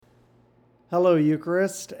Hello,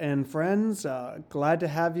 Eucharist and friends. Glad to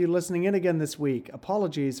have you listening in again this week.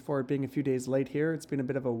 Apologies for it being a few days late here. It's been a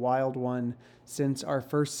bit of a wild one since our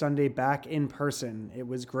first Sunday back in person. It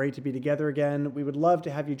was great to be together again. We would love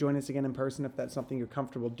to have you join us again in person if that's something you're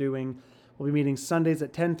comfortable doing. We'll be meeting Sundays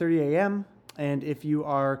at 10:30 a.m. And if you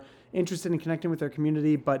are interested in connecting with our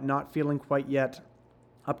community but not feeling quite yet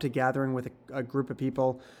up to gathering with a group of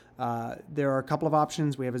people, there are a couple of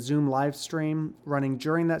options. We have a Zoom live stream running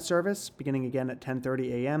during that service, beginning again at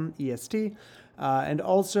 10:30 a.m. EST. And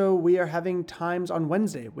also, we are having times on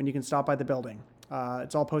Wednesday when you can stop by the building.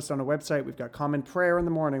 It's all posted on our website. We've got common prayer in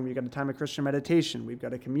the morning. We've got a time of Christian meditation. We've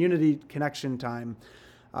got a community connection time,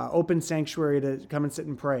 open sanctuary to come and sit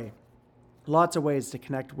and pray. Lots of ways to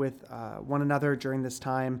connect with one another during this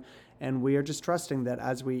time. And we are just trusting that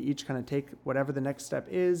as we each kind of take whatever the next step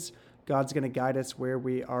is, God's going to guide us where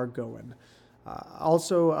we are going.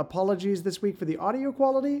 Also, apologies this week for the audio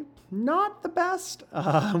quality. Not the best.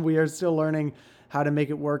 We are still learning how to make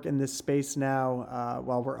it work in this space now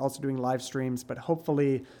while we're also doing live streams, but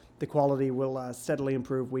hopefully the quality will steadily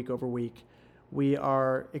improve week over week. We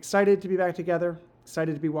are excited to be back together,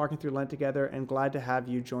 excited to be walking through Lent together, and glad to have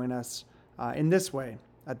you join us in this way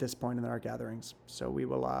at this point in our gatherings. So we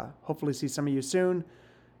will hopefully see some of you soon.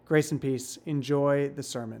 Grace and peace. Enjoy the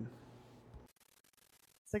sermon.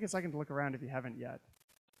 Let's take a second to look around if you haven't yet.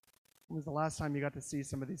 When was the last time you got to see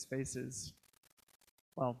some of these faces?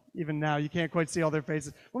 Well, even now, you can't quite see all their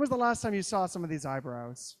faces. When was the last time you saw some of these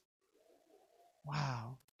eyebrows?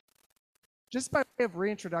 Wow. Just by way of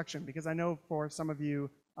reintroduction, because I know for some of you,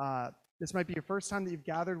 this might be your first time that you've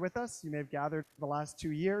gathered with us. You may have gathered for the last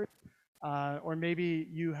 2 years. Or maybe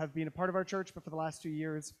you have been a part of our church, but for the last 2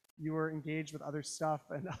 years, you were engaged with other stuff,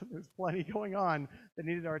 and there's plenty going on that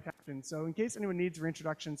needed our attention. So in case anyone needs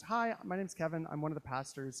reintroductions, hi, my name's Kevin. I'm one of the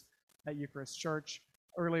pastors at Eucharist Church.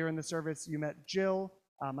 Earlier in the service, you met Jill,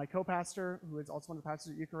 my co-pastor, who is also one of the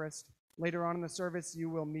pastors at Eucharist. Later on in the service,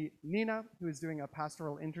 you will meet Nina, who is doing a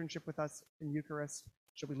pastoral internship with us in Eucharist.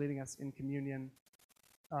 She'll be leading us in communion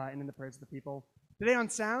and in the prayers of the people. Today on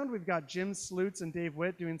sound, we've got Jim Slutz and Dave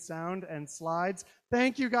Witt doing sound and slides.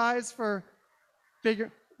 Thank you guys for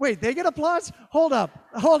figuring. Wait, they get applause? Hold up.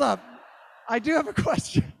 I do have a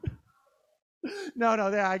question. No,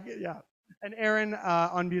 yeah. And Aaron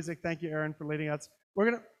on music. Thank you, Aaron, for leading us. We're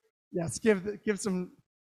gonna, yes, give some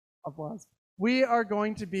applause. We are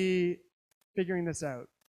going to be figuring this out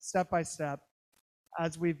step by step,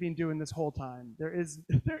 as we've been doing this whole time. There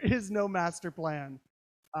is no master plan.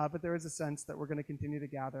 But there is a sense that we're going to continue to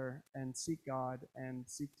gather and seek God and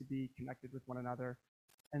seek to be connected with one another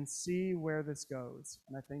and see where this goes.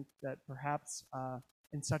 And I think that perhaps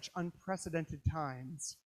in such unprecedented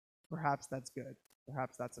times, perhaps that's good.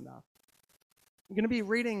 Perhaps that's enough. I'm going to be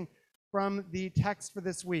reading from the text for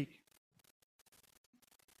this week.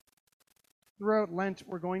 Throughout Lent,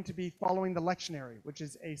 we're going to be following the lectionary, which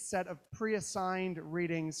is a set of pre-assigned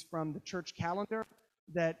readings from the church calendar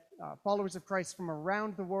that followers of Christ from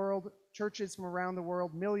around the world, churches from around the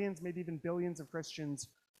world, millions, maybe even billions of Christians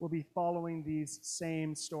will be following these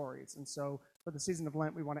same stories. And so for the season of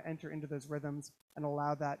Lent, we want to enter into those rhythms and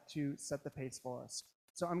allow that to set the pace for us.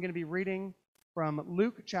 So I'm going to be reading from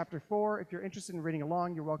Luke chapter 4. If you're interested in reading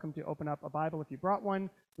along, you're welcome to open up a Bible if you brought one.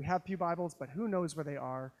 We have pew Bibles, but who knows where they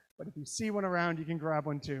are. But if you see one around, you can grab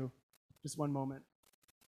one too. Just one moment.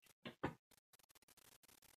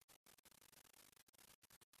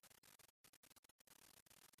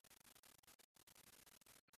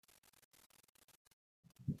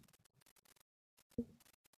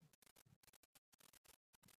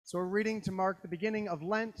 So we're reading to mark the beginning of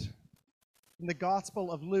Lent in the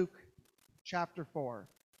Gospel of Luke, chapter 4.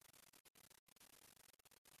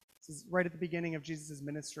 This is right at the beginning of Jesus'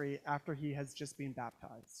 ministry after he has just been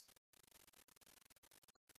baptized.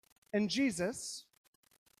 And Jesus,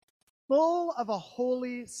 full of a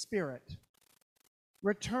Holy Spirit,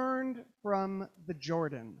 returned from the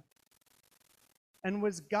Jordan and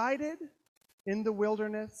was guided in the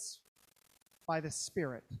wilderness by the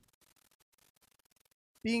Spirit,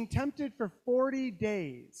 being tempted for 40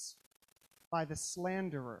 days by the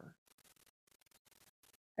slanderer.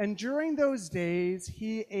 And during those days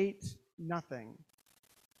he ate nothing.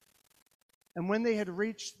 And when they had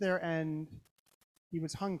reached their end, he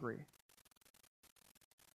was hungry.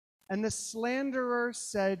 And the slanderer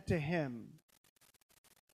said to him,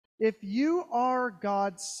 "If you are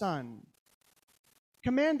God's son,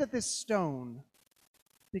 command that this stone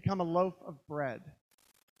become a loaf of bread."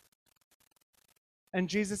 And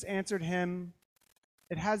Jesus answered him,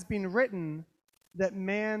 "It has been written that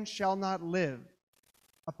man shall not live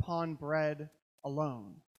upon bread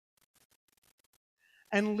alone."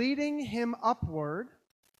 And leading him upward,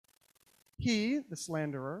 he, the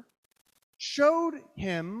slanderer, showed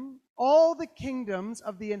him all the kingdoms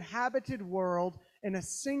of the inhabited world in a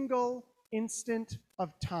single instant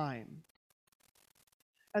of time.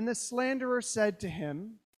 And the slanderer said to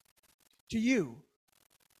him, "To you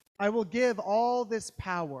I will give all this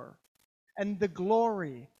power and the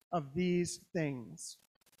glory of these things,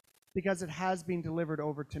 because it has been delivered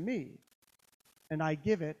over to me, and I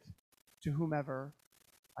give it to whomever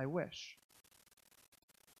I wish.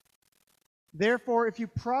 Therefore, if you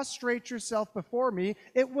prostrate yourself before me,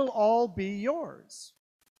 it will all be yours."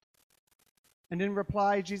 And in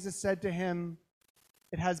reply, Jesus said to him,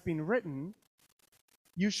 "It has been written,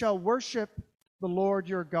 'You shall worship the Lord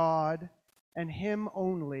your God, and him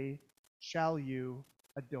only shall you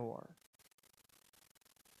adore.'"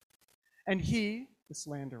 And he, the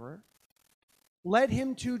slanderer, led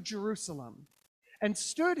him to Jerusalem and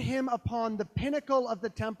stood him upon the pinnacle of the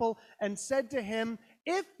temple and said to him,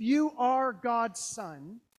 "If you are God's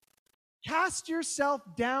son, cast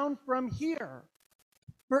yourself down from here,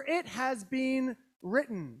 for it has been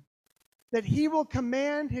written that he will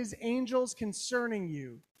command his angels concerning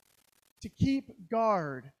you to keep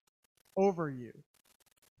guard over you,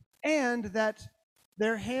 and that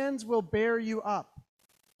their hands will bear you up,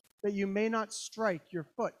 that you may not strike your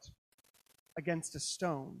foot against a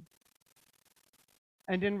stone."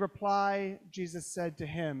 And in reply, Jesus said to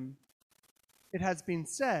him, "It has been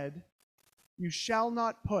said, 'You shall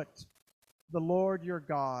not put the Lord your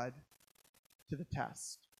God to the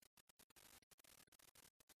test.'"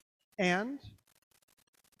 And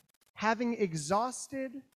having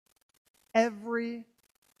exhausted every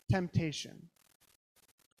temptation,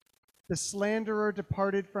 the slanderer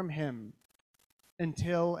departed from him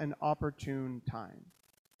until an opportune time.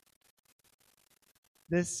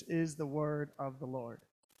 This is the word of the Lord.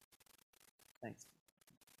 Thanks.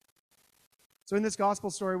 So in this gospel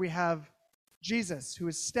story, we have Jesus, who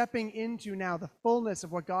is stepping into now the fullness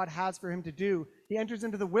of what God has for him to do. He enters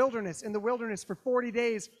into the wilderness. In the wilderness for 40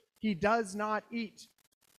 days, he does not eat.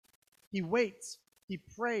 He waits. He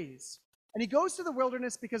prays. And he goes to the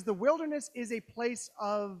wilderness because the wilderness is a place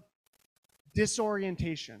of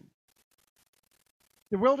disorientation.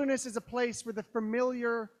 The wilderness is a place where the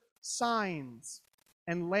familiar signs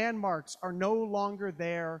and landmarks are no longer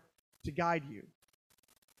there to guide you.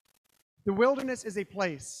 The wilderness is a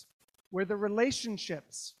place where the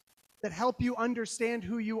relationships that help you understand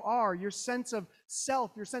who you are, your sense of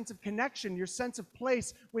self, your sense of connection, your sense of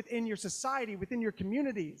place within your society, within your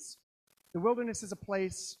communities, the wilderness is a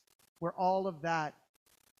place where all of that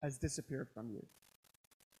has disappeared from you.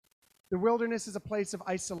 The wilderness is a place of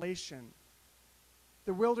isolation.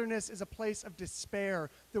 The wilderness is a place of despair.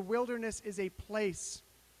 The wilderness is a place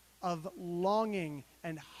of longing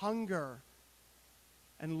and hunger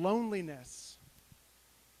and loneliness.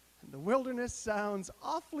 And the wilderness sounds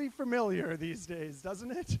awfully familiar these days,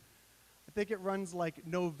 doesn't it? I think it runs like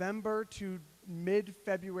November to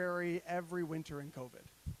mid-February every winter in COVID.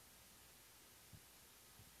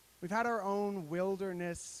 We've had our own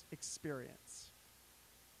wilderness experience.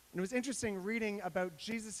 And it was interesting reading about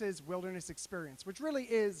Jesus' wilderness experience, which really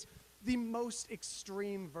is the most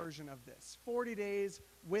extreme version of this. 40 days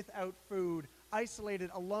without food,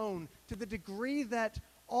 isolated, alone, to the degree that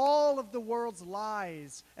all of the world's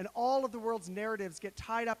lies and all of the world's narratives get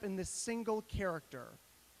tied up in this single character,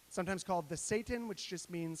 sometimes called the Satan, which just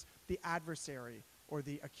means the adversary or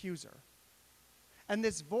the accuser. And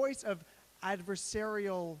this voice of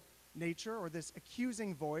adversarial nature, or this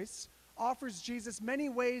accusing voice, offers Jesus many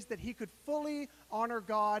ways that he could fully honor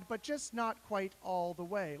God, but just not quite all the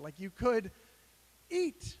way. Like, you could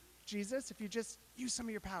eat, Jesus, if you just use some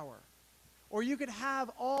of your power. Or you could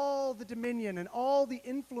have all the dominion and all the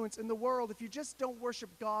influence in the world if you just don't worship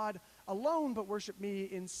God alone, but worship me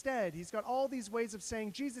instead. He's got all these ways of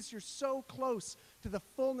saying, Jesus, you're so close to the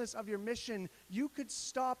fullness of your mission, you could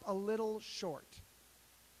stop a little short.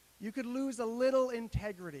 You could lose a little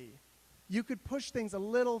integrity. You could push things a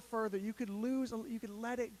little further. You could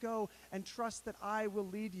let it go and trust that I will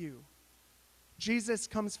lead you. Jesus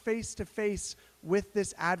comes face to face with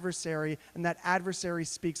this adversary, and that adversary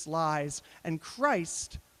speaks lies, and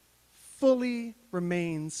Christ fully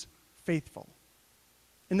remains faithful.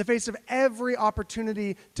 In the face of every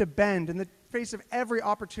opportunity to bend, in the face of every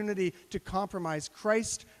opportunity to compromise,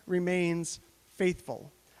 Christ remains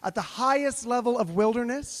faithful. At the highest level of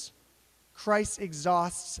wilderness, Christ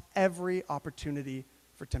exhausts every opportunity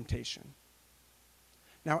for temptation.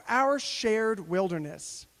 Now, our shared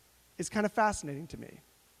wilderness is kind of fascinating to me.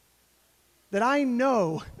 That I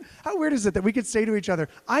know, how weird is it that we could say to each other,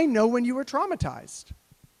 I know when you were traumatized.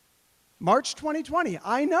 March 2020,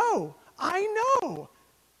 I know.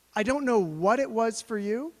 I don't know what it was for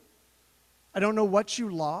you. I don't know what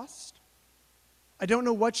you lost. I don't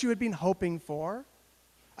know what you had been hoping for.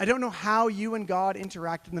 I don't know how you and God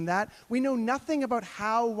interacted in that. We know nothing about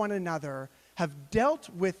how one another have dealt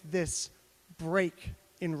with this break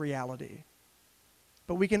in reality.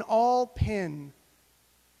 But we can all pin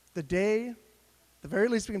the day, the very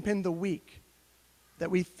least we can pin the week,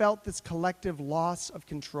 that we felt this collective loss of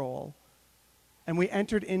control, and we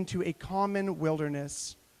entered into a common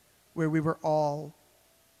wilderness where we were all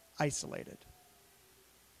isolated.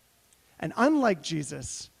 And unlike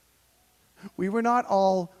Jesus, we were not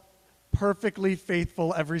all perfectly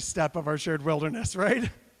faithful every step of our shared wilderness, right?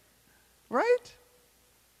 Right?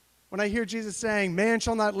 When I hear Jesus saying, man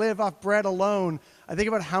shall not live off bread alone, I think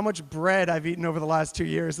about how much bread I've eaten over the last 2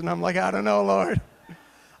 years, and I'm like, I don't know, Lord.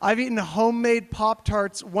 I've eaten homemade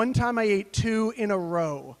Pop-Tarts. One time I ate 2 in a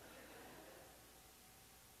row.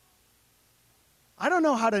 I don't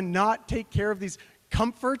know how to not take care of these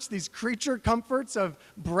comforts, these creature comforts of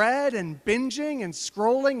bread and binging and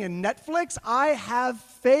scrolling and Netflix. I have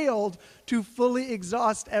failed to fully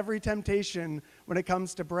exhaust every temptation when it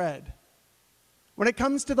comes to bread. When it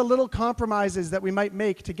comes to the little compromises that we might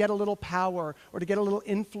make to get a little power or to get a little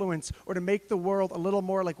influence or to make the world a little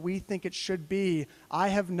more like we think it should be, I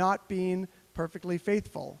have not been perfectly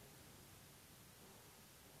faithful.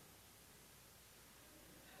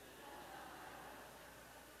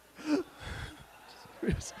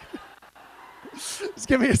 Just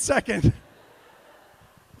give me a second.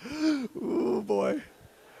 Ooh, boy.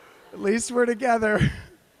 At least we're together.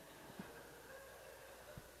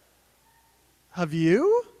 Have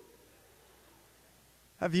you?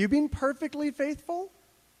 Have you been perfectly faithful?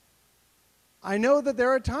 I know that there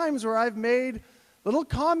are times where I've made little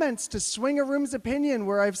comments to swing a room's opinion,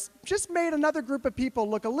 where I've just made another group of people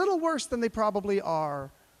look a little worse than they probably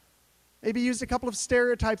are. Maybe used a couple of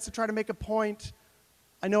stereotypes to try to make a point.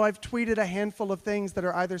 I know I've tweeted a handful of things that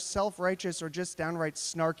are either self-righteous or just downright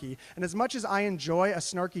snarky. And as much as I enjoy a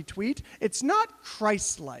snarky tweet, it's not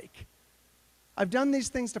Christ-like. I've done these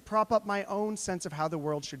things to prop up my own sense of how the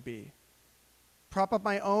world should be. Prop up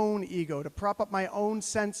my own ego, to prop up my own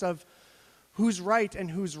sense of who's right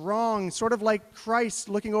and who's wrong, sort of like Christ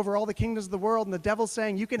looking over all the kingdoms of the world and the devil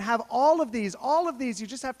saying, you can have all of these, you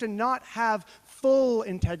just have to not have full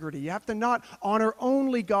integrity. You have to not honor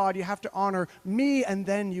only God, you have to honor me, and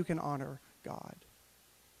then you can honor God.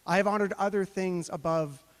 I have honored other things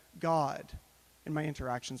above God in my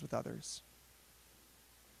interactions with others.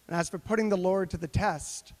 And as for putting the Lord to the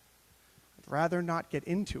test, I'd rather not get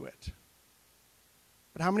into it.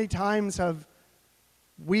 But how many times have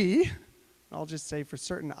we, I'll just say for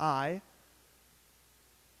certain I,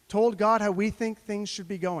 told God how we think things should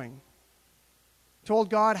be going, told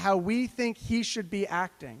God how we think he should be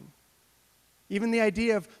acting. Even the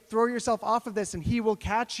idea of throw yourself off of this and he will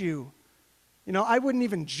catch you. You know, I wouldn't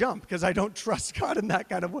even jump because I don't trust God in that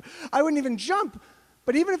kind of way. I wouldn't even jump.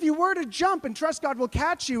 But even if you were to jump and trust God will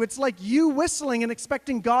catch you, it's like you whistling and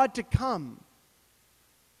expecting God to come.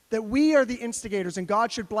 That we are the instigators and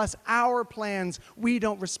God should bless our plans. We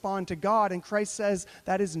don't respond to God. And Christ says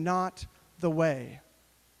that is not the way.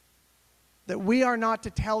 That we are not to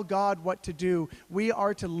tell God what to do. We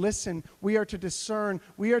are to listen. We are to discern.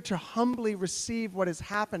 We are to humbly receive what is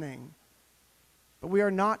happening. But we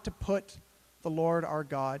are not to put the Lord our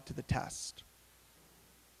God to the test.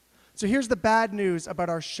 So here's the bad news about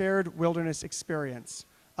our shared wilderness experience.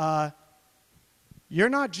 You're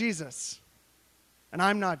not Jesus. And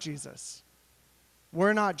I'm not Jesus.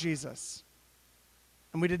 We're not Jesus.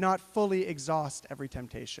 And we did not fully exhaust every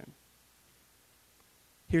temptation.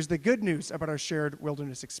 Here's the good news about our shared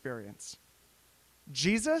wilderness experience.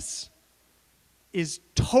 Jesus is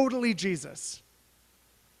totally Jesus.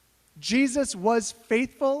 Jesus was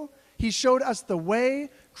faithful. He showed us the way.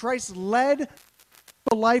 Christ led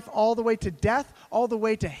life all the way to death, all the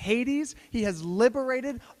way to Hades. He has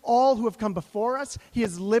liberated all who have come before us. He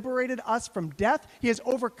has liberated us from death. He has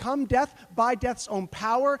overcome death by death's own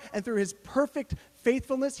power, and through his perfect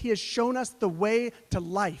faithfulness, he has shown us the way to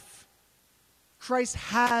life. Christ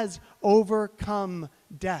has overcome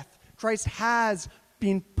death. Christ has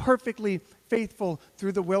been perfectly faithful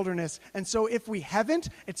through the wilderness. And so if we haven't,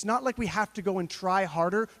 it's not like we have to go and try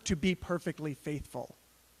harder to be perfectly faithful.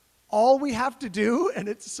 All we have to do, and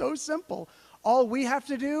it's so simple, all we have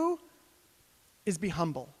to do is be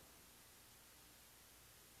humble.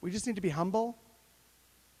 We just need to be humble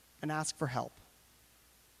and ask for help.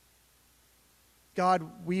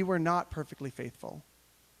 God, we were not perfectly faithful.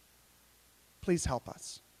 Please help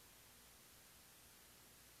us.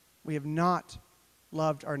 We have not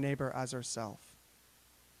loved our neighbor as ourselves.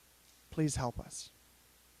 Please help us.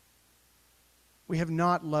 We have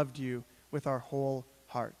not loved you with our whole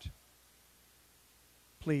heart.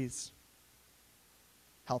 Please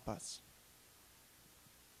help us.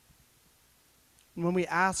 And when we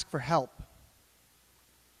ask for help,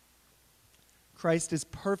 Christ is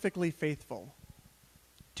perfectly faithful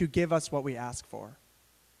to give us what we ask for,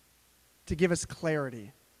 to give us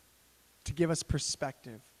clarity, to give us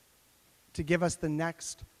perspective, to give us the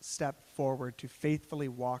next step forward to faithfully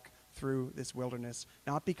walk through this wilderness,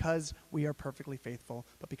 not because we are perfectly faithful,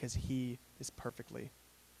 but because he is perfectly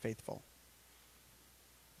faithful.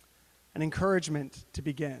 An encouragement to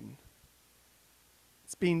begin.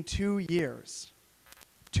 It's been 2 years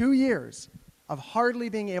of hardly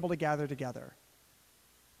being able to gather together.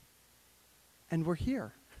 And we're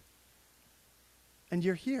here. And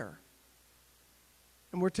you're here.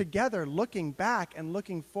 And we're together looking back and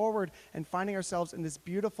looking forward and finding ourselves in this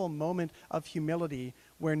beautiful moment of humility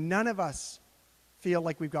where none of us feel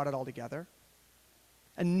like we've got it all together.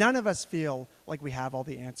 And none of us feel like we have all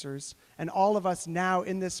the answers. And all of us now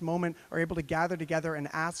in this moment are able to gather together and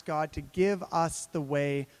ask God to give us the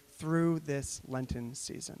way through this Lenten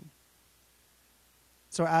season.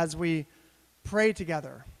 So as we pray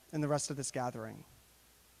together in the rest of this gathering,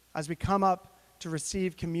 as we come up to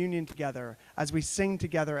receive communion together, as we sing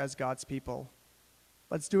together as God's people,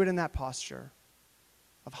 let's do it in that posture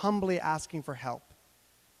of humbly asking for help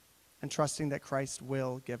and trusting that Christ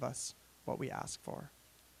will give us what we ask for.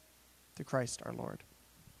 Through Christ our Lord.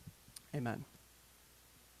 Amen.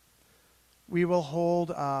 We will hold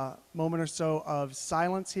a moment or so of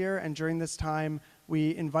silence here, and during this time,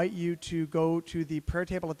 we invite you to go to the prayer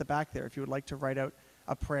table at the back there if you would like to write out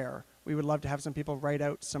a prayer. We would love to have some people write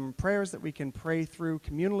out some prayers that we can pray through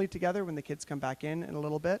communally together when the kids come back in a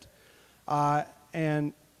little bit.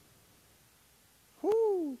 And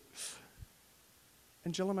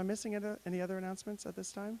Jill, am I missing any other announcements at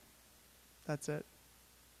this time? That's it.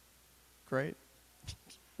 Great.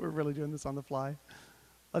 We're really doing this on the fly.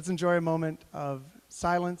 Let's enjoy a moment of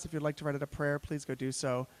silence. If you'd like to write out a prayer, please go do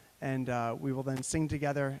so. And we will then sing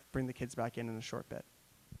together, bring the kids back in a short bit.